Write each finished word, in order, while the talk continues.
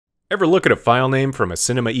Ever look at a file name from a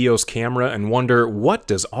Cinema EOS camera and wonder, what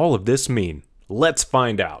does all of this mean? Let's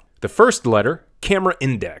find out. The first letter, camera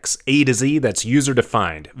index, A to Z, that's user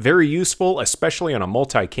defined. Very useful, especially on a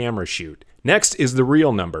multi-camera shoot. Next is the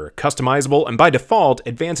real number, customizable, and by default,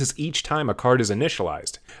 advances each time a card is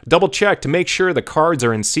initialized. Double check to make sure the cards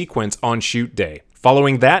are in sequence on shoot day.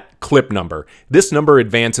 Following that, clip number. This number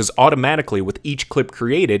advances automatically with each clip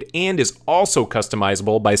created and is also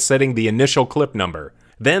customizable by setting the initial clip number.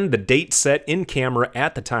 Then the date set in camera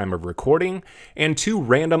at the time of recording, and 2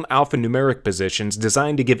 random alphanumeric positions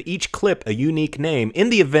designed to give each clip a unique name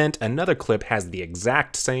in the event another clip has the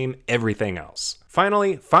exact same everything else.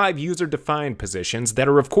 Finally, 5 user-defined positions that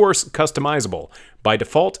are of course customizable. By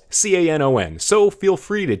default, Canon, so feel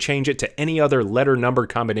free to change it to any other letter-number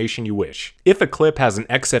combination you wish. If a clip has an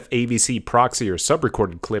XF-AVC proxy or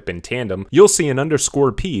subrecorded clip in tandem, you'll see an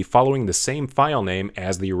 _P following the same file name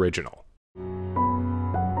as the original.